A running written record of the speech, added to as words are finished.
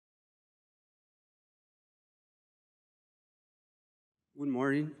Good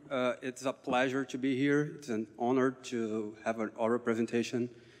morning. It's a pleasure to be here. It's an honor to have an oral presentation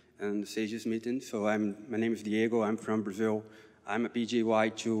and the SAGES meeting. So my name is Diego. I'm from Brazil. I'm a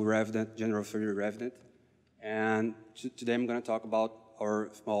PGY2 resident, general surgery resident. And today I'm going to talk about our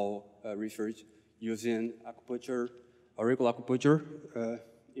small research using acupuncture, auricular acupuncture,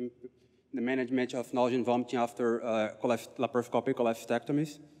 in the management of nausea and vomiting after laparoscopic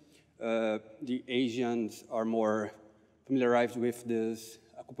cholecystectomies. The Asians are more familiarized with this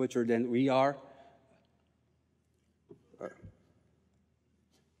acupuncture than we are.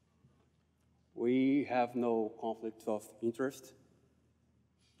 We have no conflicts of interest.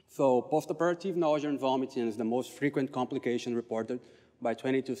 So postoperative nausea and vomiting is the most frequent complication reported by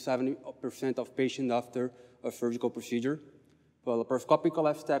 20 to 70% of patients after a surgical procedure. Well, laparoscopic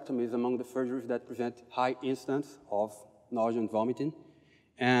cholecystectomy is among the surgeries that present high incidence of nausea and vomiting.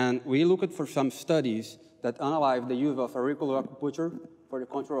 And we looked for some studies that analyze the use of auricular acupuncture for the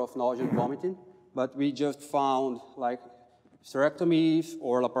control of nausea and vomiting, but we just found like hysterectomies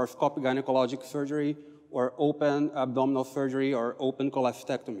or laparoscopic gynecologic surgery or open abdominal surgery or open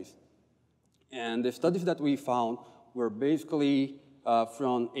cholecystectomies. And the studies that we found were basically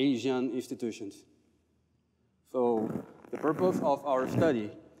from Asian institutions. So the purpose of our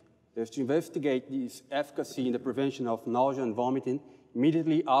study is to investigate this efficacy in the prevention of nausea and vomiting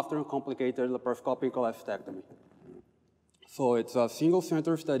immediately after a complicated laparoscopic cholecystectomy. So it's a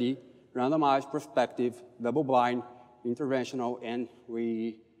single-center study, randomized, prospective, double-blind, interventional, and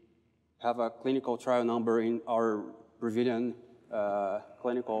we have a clinical trial number in our Brazilian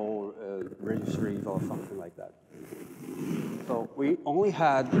clinical registries or something like that. So we only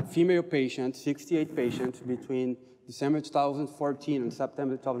had female patients, 68 patients, between December 2014 and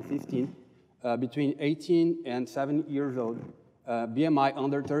September 2015, between 18 and 70 years old, BMI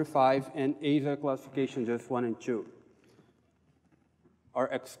under 35, and ASA classification just 1 and 2. Our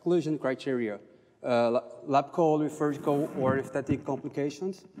exclusion criteria, labco, surgical, or aesthetic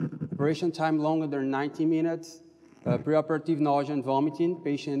complications, operation time longer than 90 minutes, preoperative nausea and vomiting,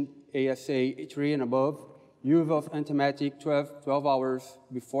 patient ASA 3 and above, use of antiemetic 12 hours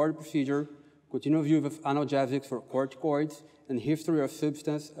before the procedure, continuous use of analgesics or corticoids, and history of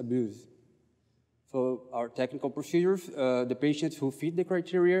substance abuse. So our technical procedures, the patients who fit the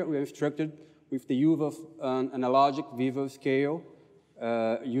criteria, we are instructed with the use of an analogic Vivo scale,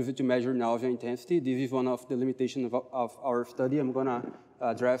 used to measure nausea intensity. This is one of the limitations of our study. I'm going to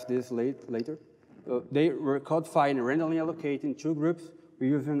address this later. They were codified and randomly allocated in 2 groups.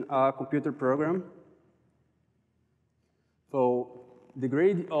 We're using a computer program. So the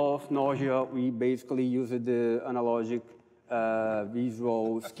grade of nausea, we basically used the analogic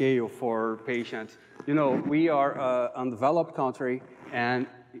visual scale for patients. You know, we are an undeveloped country, and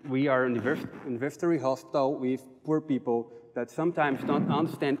we are an university hospital with poor people that sometimes don't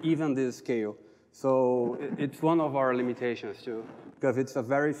understand even this scale. So it's one of our limitations too, because it's a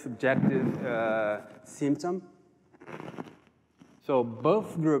very subjective symptom. So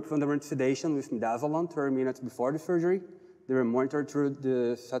both groups underwent sedation with midazolam 30 minutes before the surgery. They were monitored through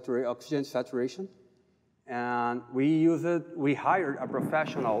the oxygen saturation. And we hired a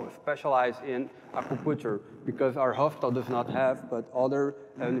professional specialized in acupuncture because our hospital does not have, but other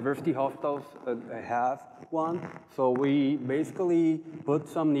university hospitals have one. So we basically put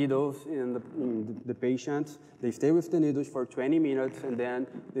some needles in the patients. They stay with the needles for 20 minutes, and then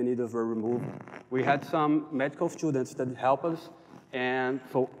the needles were removed. We had some medical students that helped us. And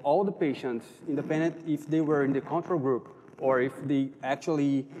so all the patients, independent if they were in the control group or if they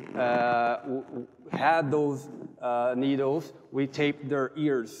actually had those needles, we taped their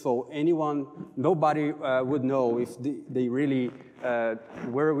ears. So nobody would know if they really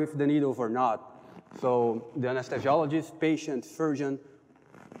were with the needles or not. So the anesthesiologist, patient, surgeon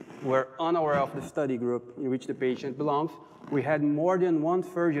were unaware of the study group in which the patient belongs. We had more than one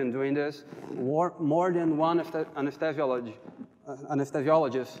surgeon doing this, more than one anesthesiologist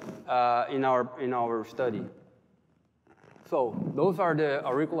in our study. So those are the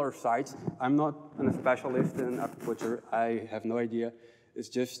auricular sites. I'm not a specialist in acupuncture. I have no idea. It's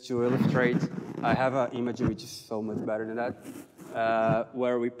just to illustrate. I have an image which is so much better than that,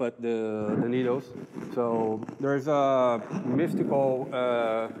 where we put the needles. So there's a mystical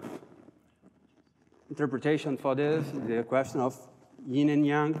interpretation for this, the question of yin and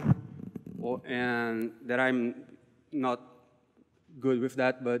yang, and that I'm not good with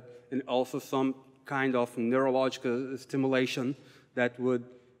that, and also some kind of neurological stimulation that would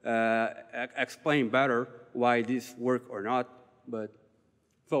explain better why this worked or not.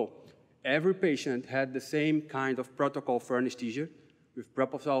 So every patient had the same kind of protocol for anesthesia. with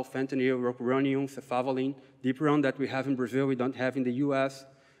propofol, fentanyl, rocuronium, cefavaline, dipiron that we have in Brazil, we don't have in the US,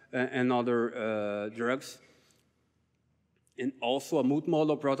 and other drugs. And also a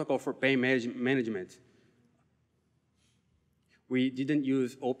multimodal protocol for pain management. We didn't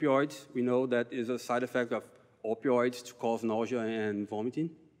use opioids. We know that is a side effect of opioids to cause nausea and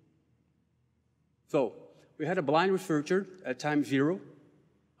vomiting. So we had a blind researcher at time 0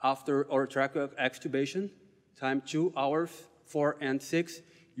 after oropharyngeal extubation, time 2 hours, 4 and 6,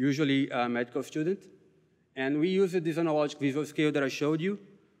 usually a medical student. And we used this analogic visual scale that I showed you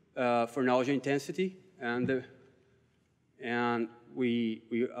for nausea intensity. And we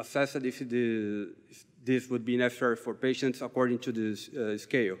assessed if this would be necessary for patients according to this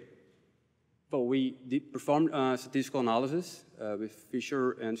scale. So we performed statistical analysis with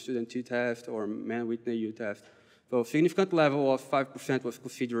Fisher and student t-test or Mann-Whitney U-test. So significant level of 5% was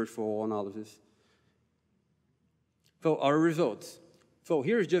considered for analysis. So our results. So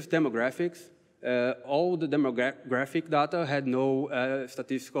here's just demographics. All the demographic data had no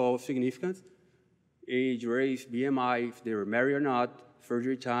statistical significance. Age, race, BMI, if they were married or not,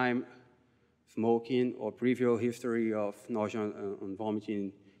 surgery time, smoking, or previous history of nausea and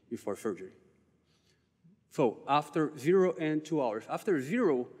vomiting before surgery. So after 0 and 2 hours, after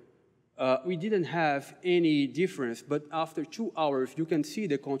 0, we didn't have any difference, but after 2 hours, you can see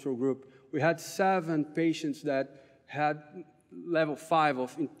the control group. We had 7 patients that had level 5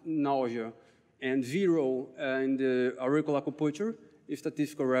 of nausea and 0 in the auricular acupuncture, a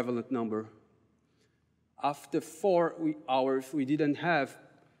statistical relevant number. After 4 hours, we didn't have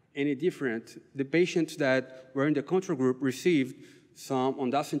any difference. The patients that were in the control group received some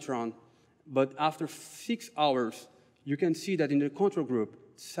ondansetron, but after 6 hours, you can see that in the control group,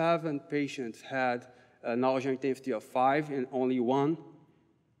 7 patients had a nausea intensity of 5 and only 1,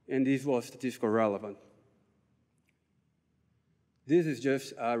 and this was statistically relevant. This is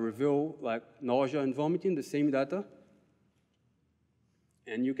just a review like nausea and vomiting, the same data.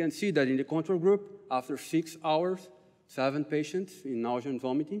 And you can see that in the control group, after 6 hours, 7 patients in nausea and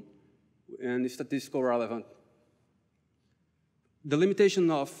vomiting, and it's statistically relevant. The limitation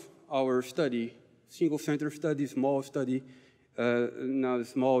of our study, single-center study, small study, now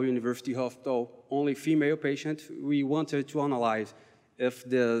small university hospital, only female patients, we wanted to analyze if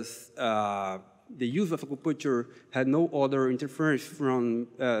this, the use of acupuncture had no other interference from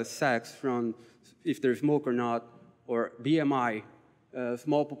sex, from if they smoke or not, or BMI.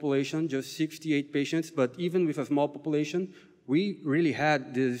 Small population, just 68 patients, but even with a small population, we really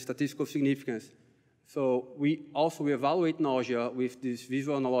had this statistical significance. So we evaluate nausea with this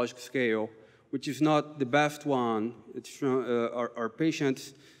visual analogic scale, which is not the best one. It's from our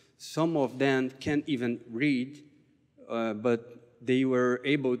patients, some of them can't even read, but they were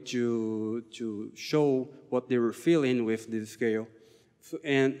able to show what they were feeling with this scale. So,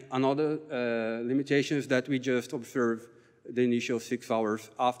 and another limitation is that we just observe the initial 6 hours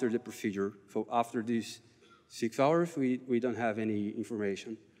after the procedure. So after these 6 hours, we don't have any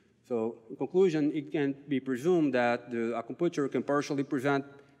information. So in conclusion, it can be presumed that the acupuncture can partially prevent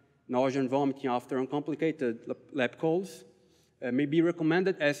nausea and vomiting after uncomplicated lab colds. May be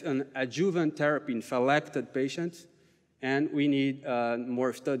recommended as an adjuvant therapy in selected patients, and we need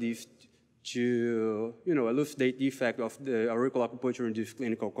more studies to elucidate the effect of the auricular acupuncture in this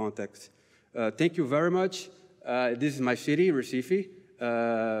clinical context. Thank you very much. This is my city, Recife.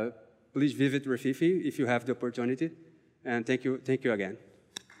 Please visit Recife if you have the opportunity. And thank you again.